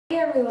Hey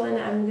everyone,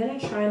 I'm gonna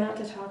try not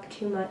to talk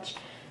too much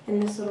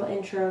in this little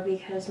intro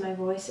because my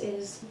voice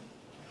is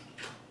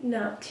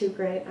not too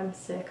great. I'm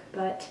sick,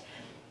 but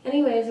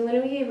anyways, I'm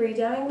gonna be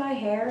redyeing my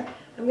hair.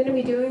 I'm gonna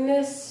be doing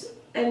this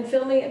and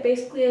filming it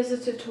basically as a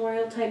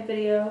tutorial type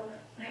video.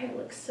 My hair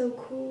looks so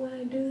cool when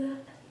I do that.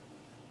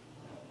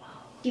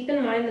 Keep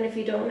in mind that if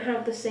you don't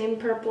have the same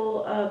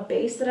purple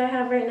base that I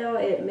have right now,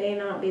 it may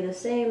not be the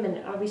same, and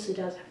it obviously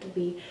does have to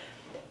be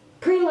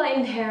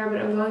pre-lightened hair, but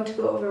I'm going to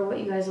go over what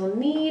you guys will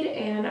need,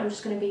 and I'm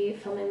just going to be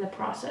filming the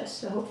process,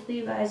 so hopefully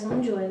you guys will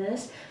enjoy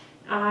this.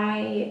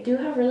 I do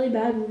have really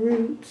bad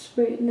roots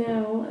right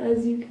now,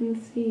 as you can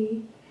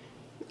see.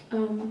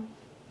 Yeah,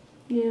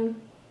 you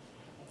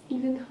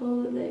can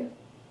tell that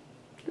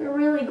they're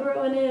really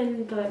growing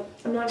in, but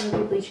I'm not going to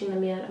be bleaching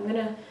them yet. I'm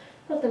going to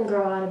let them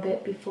grow out a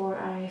bit before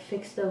I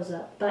fix those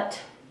up.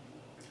 But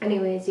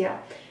anyways, yeah,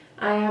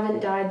 I haven't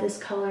dyed this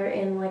color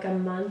in like a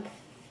month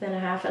and a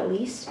half at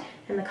least,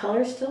 and the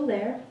color's still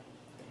there.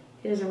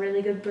 It is a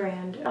really good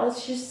brand.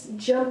 Let's just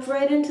jump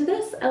right into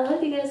this. I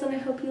love you guys and I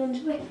hope you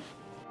enjoy.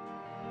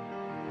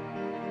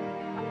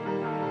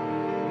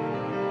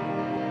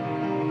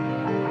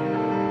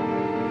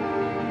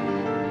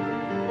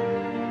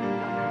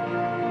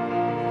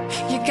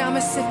 You got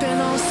me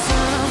sipping on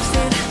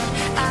something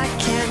I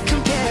can't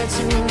compare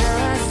to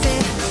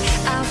nothing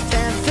I've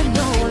ever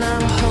known.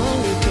 I'm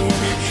hoping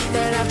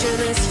that after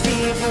this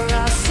fever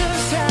I'll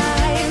survive.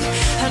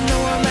 I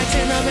know I'm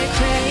acting a bit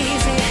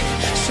crazy,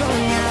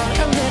 showing out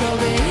a little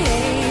bit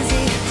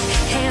hazy.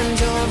 Hand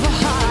over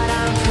heart,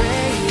 I'm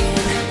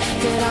praying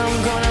that I'm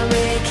gonna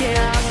make it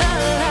out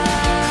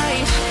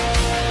alive.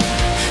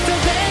 The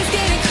bed's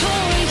getting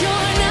cold and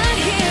you're not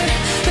here.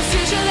 The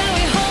future that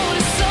we hold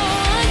is so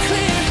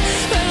unclear,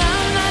 but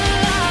I'm not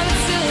alive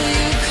until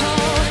you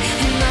call,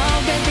 and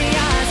I'll bet the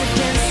odds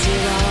against you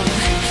all.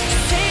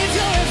 Save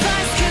your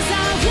advice cause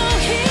I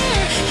won't hear.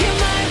 You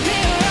might be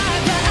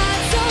right but I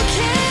don't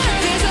care.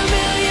 There's a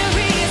million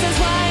reasons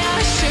why I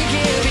should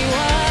give you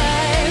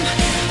one,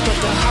 but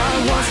the heart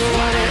wants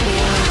what it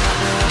wants.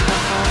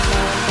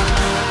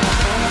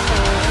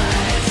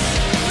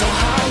 The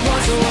heart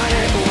wants what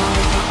it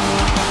wants.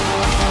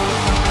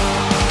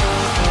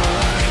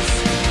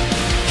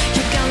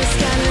 You got me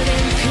scattered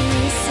in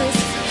pieces,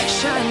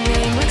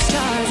 shining like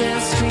stars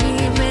and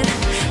screaming,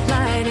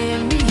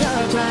 lighting me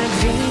up like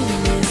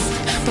Venus,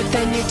 but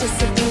then you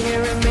disappear.